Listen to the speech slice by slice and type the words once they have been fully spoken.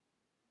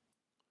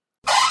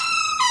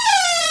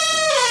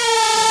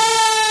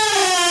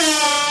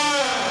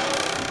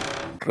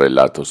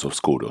Relatos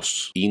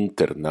Oscuros.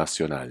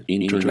 Internacional.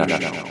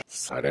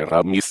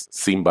 Sareramis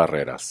sin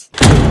barreras.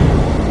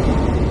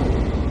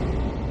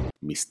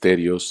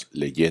 Misterios,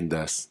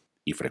 leyendas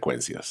y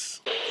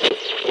frecuencias.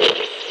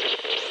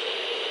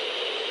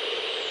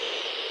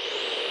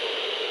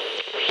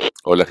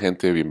 Hola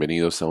gente,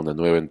 bienvenidos a una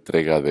nueva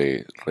entrega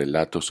de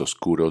Relatos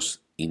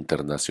Oscuros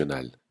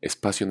Internacional,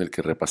 espacio en el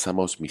que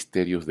repasamos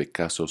misterios de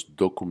casos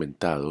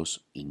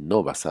documentados y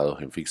no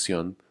basados en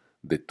ficción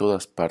de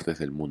todas partes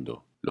del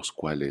mundo, los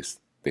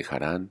cuales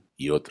dejarán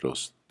y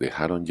otros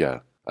dejaron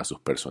ya a sus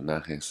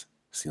personajes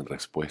sin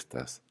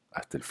respuestas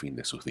hasta el fin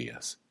de sus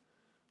días.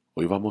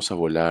 Hoy vamos a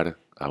volar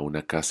a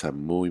una casa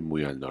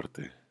muy al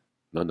norte.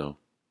 No,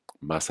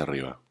 más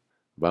arriba.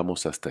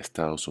 Vamos hasta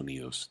Estados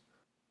Unidos,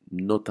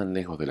 no tan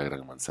lejos de la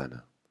Gran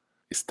Manzana.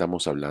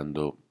 Estamos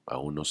hablando a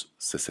unos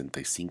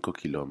 65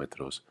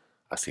 kilómetros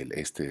hacia el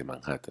este de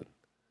Manhattan,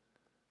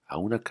 a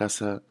una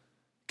casa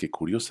que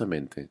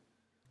curiosamente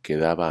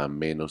quedaba a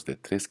menos de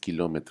 3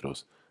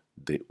 kilómetros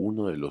de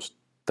uno de los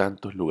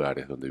tantos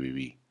lugares donde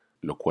viví,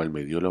 lo cual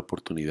me dio la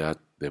oportunidad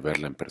de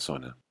verla en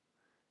persona.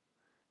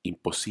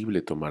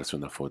 Imposible tomarse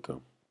una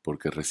foto,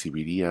 porque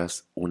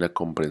recibirías una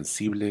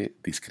comprensible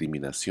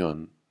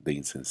discriminación de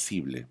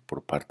insensible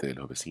por parte de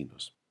los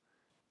vecinos.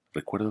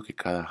 Recuerdo que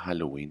cada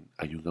Halloween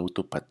hay un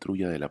auto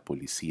patrulla de la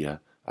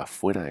policía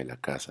afuera de la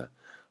casa,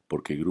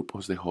 porque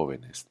grupos de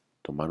jóvenes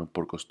tomaron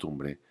por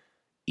costumbre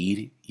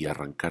ir y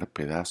arrancar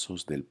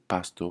pedazos del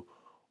pasto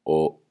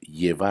o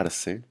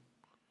llevarse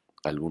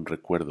algún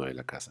recuerdo de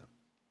la casa.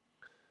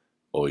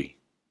 Hoy,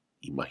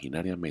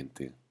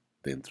 imaginariamente,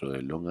 dentro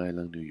de Long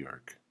Island, New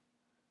York,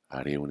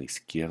 haré una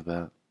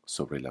izquierda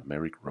sobre la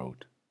Merrick Road,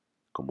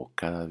 como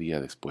cada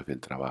día después del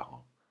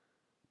trabajo,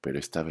 pero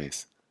esta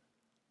vez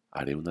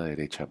haré una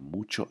derecha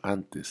mucho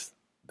antes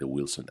de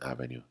Wilson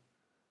Avenue.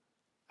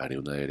 Haré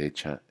una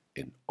derecha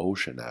en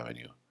Ocean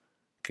Avenue,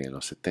 que en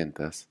los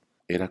 70s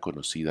era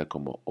conocida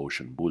como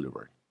Ocean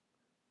Boulevard.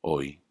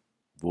 Hoy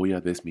voy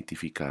a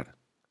desmitificar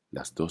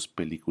las dos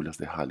películas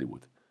de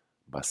Hollywood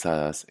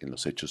basadas en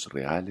los hechos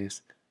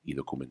reales y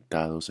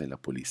documentados en la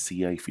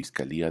policía y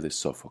fiscalía de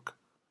Suffolk.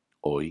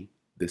 Hoy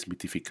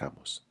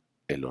desmitificamos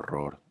el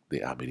horror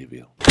de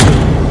Amityville.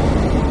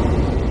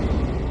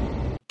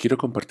 Quiero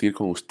compartir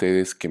con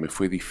ustedes que me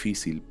fue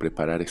difícil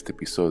preparar este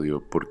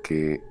episodio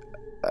porque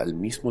al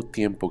mismo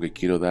tiempo que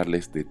quiero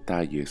darles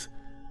detalles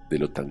de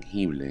lo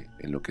tangible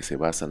en lo que se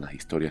basan las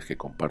historias que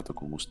comparto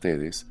con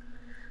ustedes,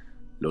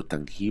 lo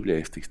tangible de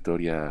esta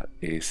historia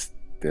es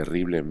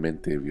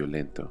terriblemente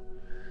violento.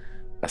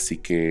 Así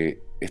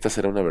que esta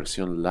será una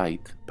versión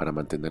light para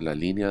mantener la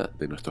línea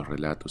de nuestros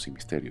relatos y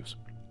misterios.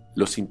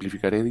 Lo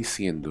simplificaré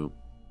diciendo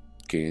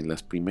que en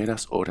las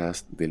primeras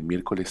horas del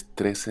miércoles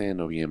 13 de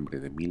noviembre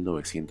de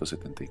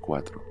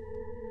 1974,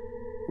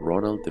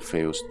 Ronald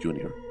DeFeos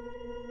Jr.,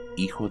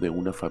 hijo de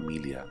una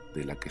familia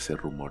de la que se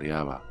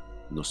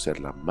rumoreaba no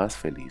ser la más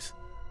feliz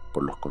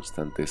por los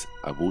constantes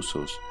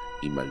abusos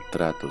y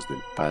maltratos del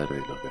padre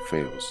de los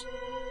DeFeos,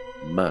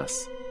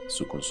 más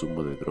su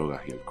consumo de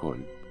drogas y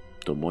alcohol,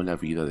 tomó la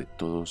vida de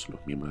todos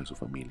los miembros de su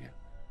familia.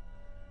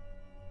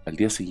 Al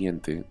día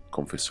siguiente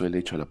confesó el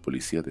hecho a la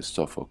policía de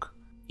Suffolk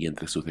y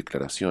entre sus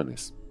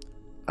declaraciones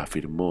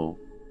afirmó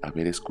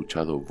haber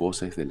escuchado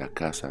voces de la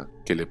casa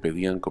que le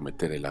pedían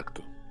cometer el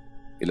acto.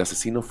 El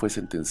asesino fue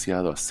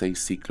sentenciado a 6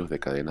 ciclos de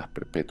cadenas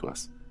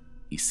perpetuas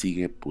y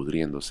sigue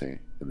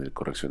pudriéndose en el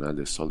correccional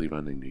de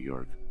Sullivan en New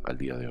York al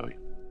día de hoy.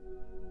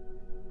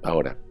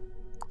 Ahora,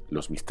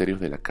 los misterios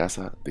de la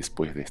casa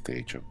después de este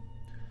hecho.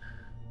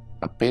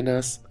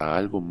 Apenas a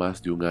algo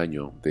más de un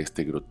año de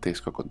este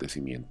grotesco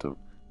acontecimiento,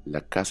 la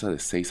casa de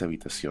 6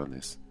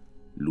 habitaciones,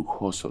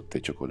 lujoso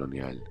techo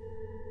colonial,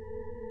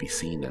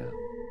 piscina,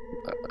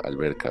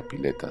 alberca,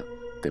 pileta,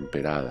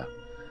 temperada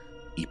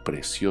y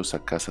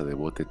preciosa casa de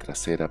bote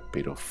trasera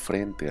pero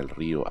frente al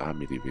río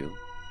Amityville,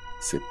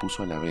 se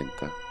puso a la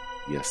venta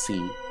y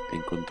así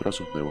encontró a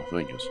sus nuevos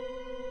dueños,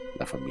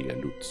 la familia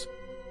Lutz.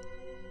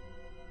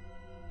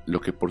 Lo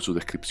que por su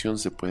descripción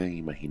se pueden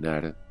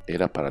imaginar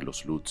era para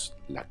los Lutz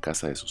la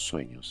casa de sus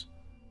sueños,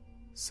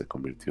 se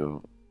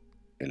convirtió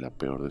en la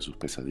peor de sus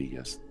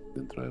pesadillas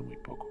dentro de muy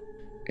poco.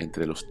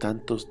 Entre los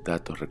tantos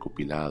datos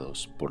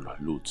recopilados por los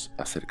Lutz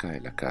acerca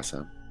de la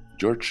casa,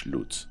 George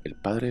Lutz, el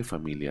padre de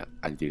familia,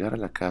 al llegar a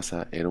la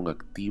casa era un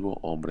activo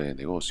hombre de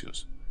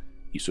negocios,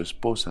 y su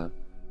esposa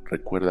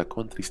recuerda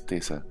con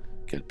tristeza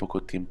que al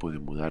poco tiempo de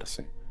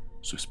mudarse,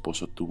 su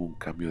esposo tuvo un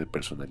cambio de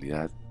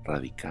personalidad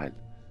radical,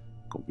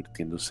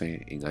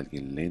 convirtiéndose en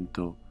alguien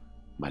lento,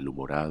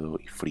 malhumorado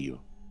y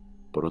frío.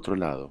 Por otro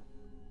lado,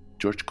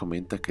 George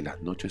comenta que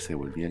las noches se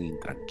volvían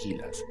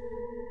intranquilas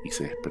y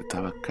se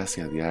despertaba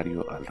casi a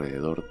diario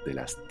alrededor de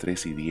las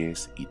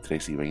 3:10 y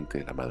 3:20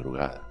 de la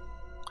madrugada.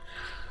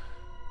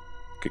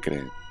 ¿Qué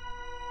creen?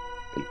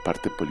 El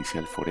parte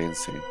policial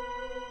forense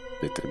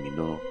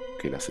determinó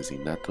que el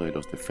asesinato de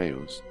los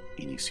DeFeos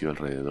inició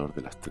alrededor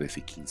de las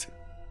 3:15.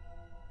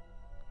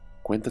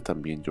 Cuenta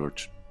también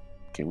George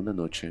que una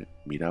noche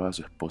miraba a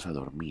su esposa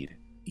dormir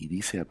y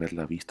dice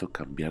haberla visto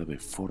cambiar de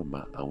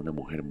forma a una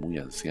mujer muy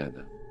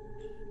anciana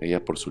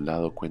Ella por su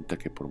lado cuenta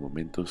que por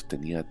momentos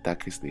tenía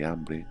ataques de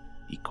hambre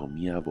y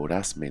comía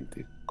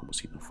vorazmente como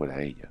si no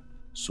fuera ella.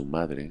 Su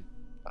madre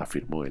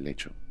afirmó el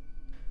hecho.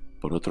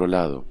 Por otro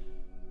lado,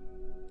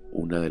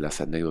 una de las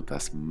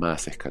anécdotas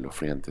más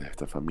escalofriantes de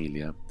esta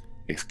familia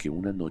es que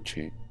una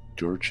noche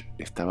George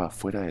estaba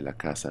fuera de la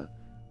casa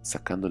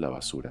sacando la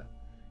basura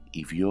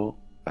y vio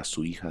a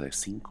su hija de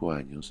 5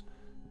 años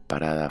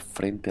parada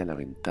frente a la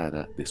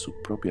ventana de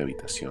su propia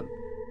habitación,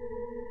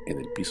 en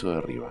el piso de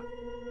arriba,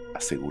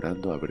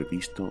 asegurando haber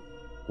visto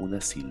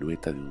una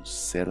silueta de un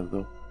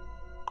cerdo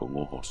con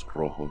ojos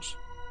rojos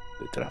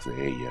detrás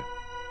de ella.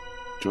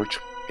 George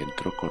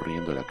entró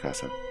corriendo a la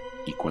casa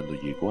y cuando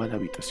llegó a la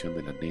habitación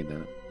de la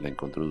nena la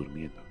encontró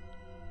durmiendo.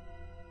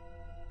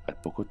 Al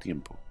poco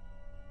tiempo,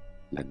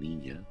 la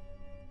niña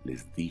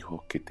les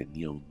dijo que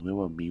tenía un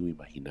nuevo amigo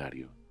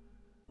imaginario,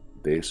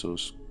 de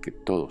esos que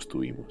todos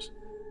tuvimos,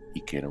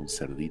 y que era un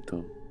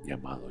cerdito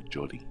llamado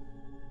Jolly.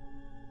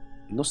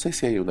 No sé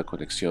si hay una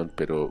conexión,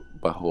 pero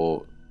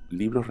bajo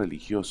libros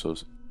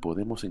religiosos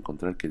podemos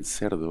encontrar que el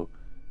cerdo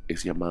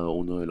es llamado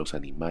uno de los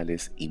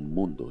animales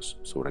inmundos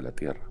sobre la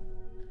tierra.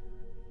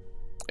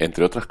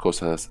 Entre otras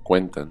cosas,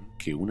 cuentan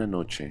que una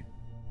noche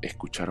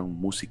escucharon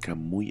música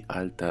muy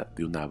alta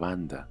de una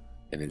banda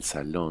en el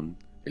salón,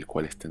 el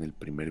cual está en el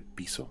primer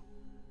piso.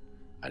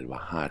 Al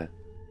bajar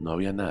no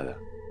había nada,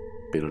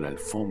 pero la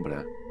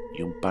alfombra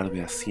y un par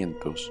de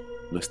asientos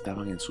no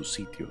estaban en su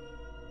sitio,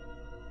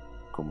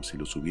 como si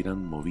los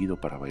hubieran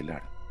movido para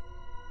bailar.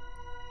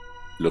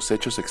 Los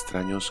hechos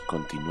extraños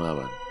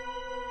continuaban,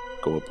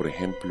 como por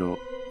ejemplo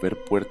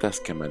ver puertas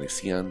que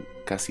amanecían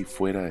casi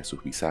fuera de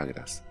sus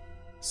bisagras,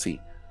 sí,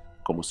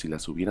 como si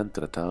las hubieran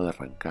tratado de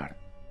arrancar.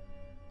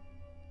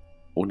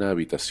 Una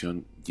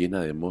habitación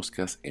llena de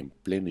moscas en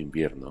pleno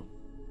invierno,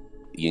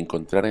 y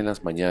encontrar en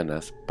las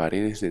mañanas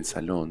paredes del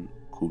salón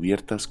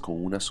cubiertas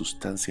con una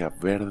sustancia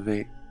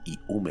verde y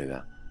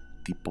húmeda,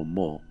 tipo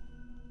moho.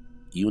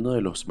 Y uno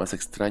de los más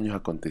extraños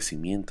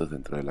acontecimientos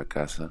dentro de la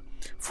casa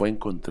fue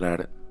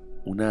encontrar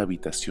una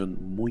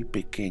habitación muy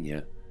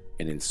pequeña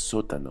en el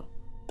sótano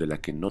de la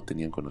que no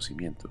tenían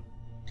conocimiento.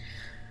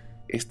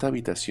 Esta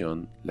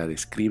habitación la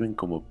describen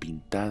como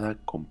pintada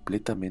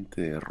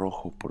completamente de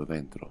rojo por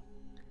dentro,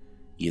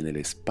 y en el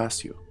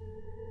espacio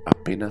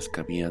apenas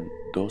cabían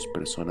 2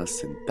 personas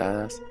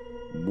sentadas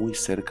muy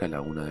cerca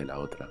la una de la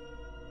otra.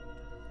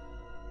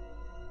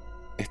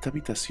 Esta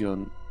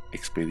habitación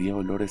expedía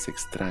olores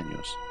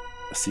extraños,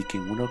 así que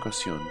en una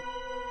ocasión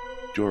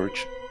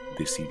George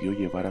decidió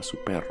llevar a su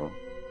perro,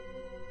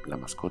 la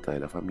mascota de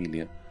la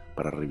familia,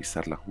 para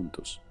revisarla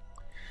juntos.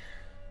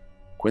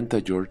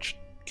 Cuenta George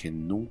que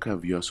nunca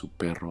vio a su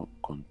perro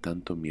con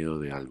tanto miedo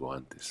de algo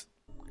antes.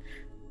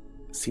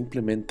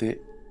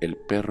 Simplemente el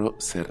perro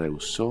se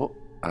rehusó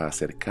a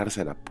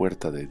acercarse a la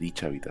puerta de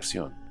dicha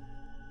habitación,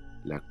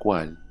 la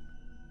cual,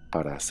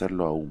 para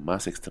hacerlo aún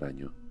más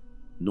extraño,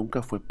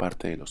 nunca fue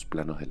parte de los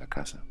planos de la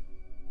casa.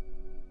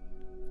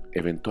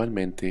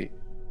 Eventualmente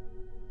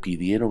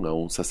pidieron a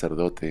un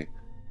sacerdote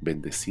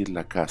bendecir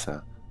la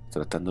casa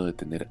tratando de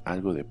tener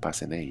algo de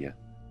paz en ella.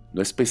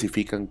 No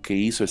especifican qué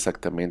hizo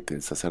exactamente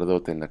el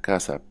sacerdote en la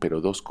casa,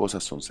 pero 2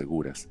 cosas son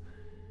seguras.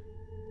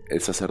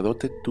 El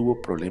sacerdote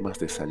tuvo problemas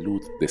de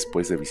salud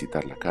después de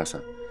visitar la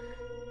casa,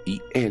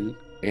 y él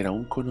era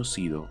un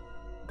conocido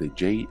de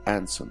J.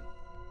 Anson,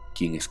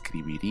 quien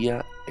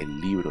escribiría el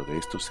libro de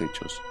estos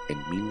hechos en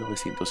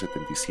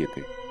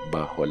 1977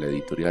 bajo la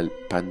editorial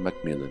Pan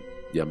Macmillan,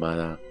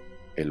 llamada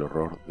El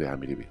horror de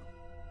Amityville.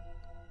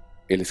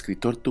 El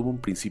escritor tuvo un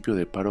principio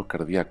de paro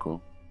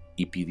cardíaco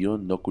y pidió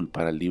no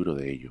culpar al libro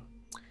de ello,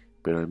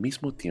 pero al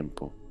mismo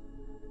tiempo,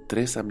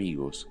 3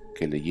 amigos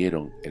que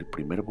leyeron el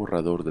primer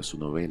borrador de su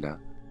novela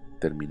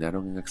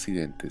terminaron en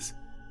accidentes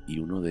y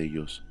uno de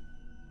ellos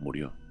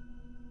murió.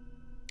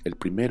 El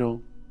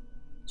primero,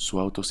 su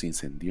auto se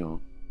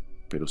incendió,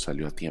 pero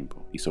salió a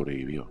tiempo y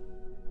sobrevivió.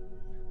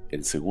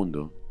 El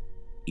segundo,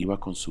 iba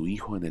con su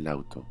hijo en el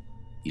auto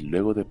y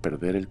luego de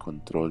perder el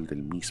control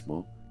del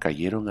mismo,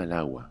 cayeron al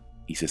agua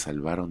y se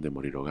salvaron de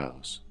morir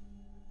ahogados.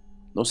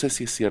 No sé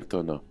si es cierto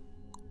o no,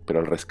 pero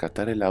al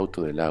rescatar el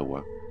auto del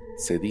agua,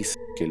 se dice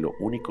que lo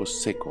único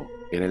seco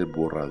era el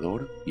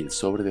borrador y el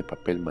sobre de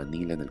papel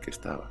manila en el que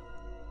estaba.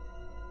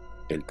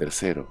 El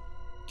tercero,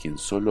 quien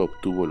solo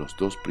obtuvo los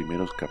 2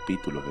 primeros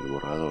capítulos del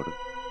borrador,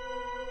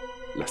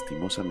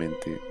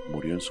 lastimosamente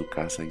murió en su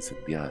casa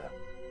incendiada,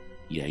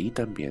 y ahí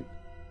también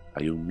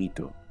hay un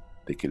mito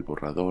de que el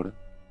borrador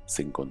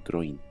se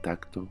encontró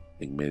intacto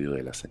en medio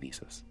de las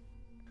cenizas.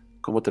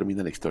 ¿Cómo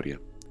termina la historia?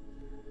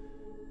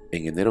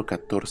 En enero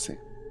 14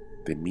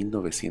 de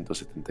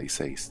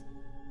 1976,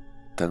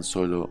 tan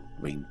solo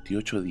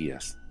 28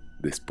 días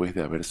después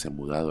de haberse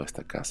mudado a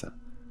esta casa,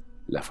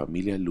 la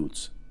familia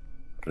Lutz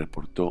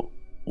reportó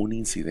un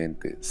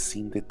incidente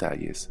sin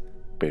detalles,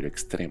 pero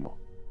extremo,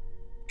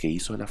 que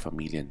hizo a la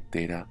familia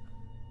entera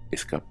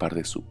escapar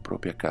de su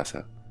propia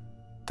casa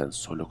tan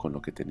solo con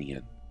lo que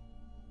tenían.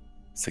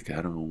 Se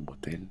quedaron en un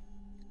motel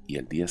y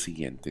al día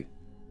siguiente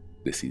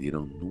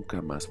decidieron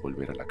nunca más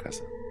volver a la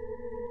casa.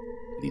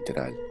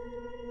 Literal,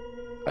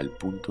 al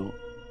punto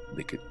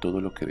de que todo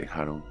lo que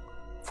dejaron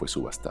fue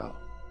subastado.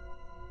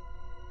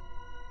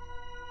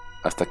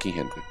 Hasta aquí,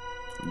 gente.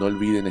 No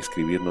olviden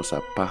escribirnos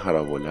a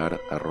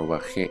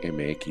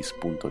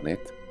pájaroavolar@gmx.net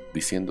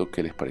diciendo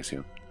qué les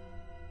pareció.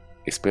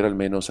 Espero al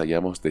menos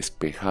hayamos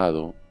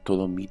despejado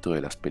todo mito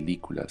de las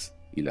películas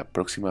y la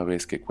próxima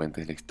vez que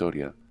cuentes la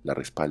historia la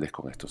respaldes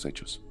con estos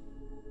hechos.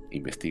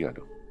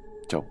 Investígalo.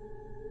 Chao.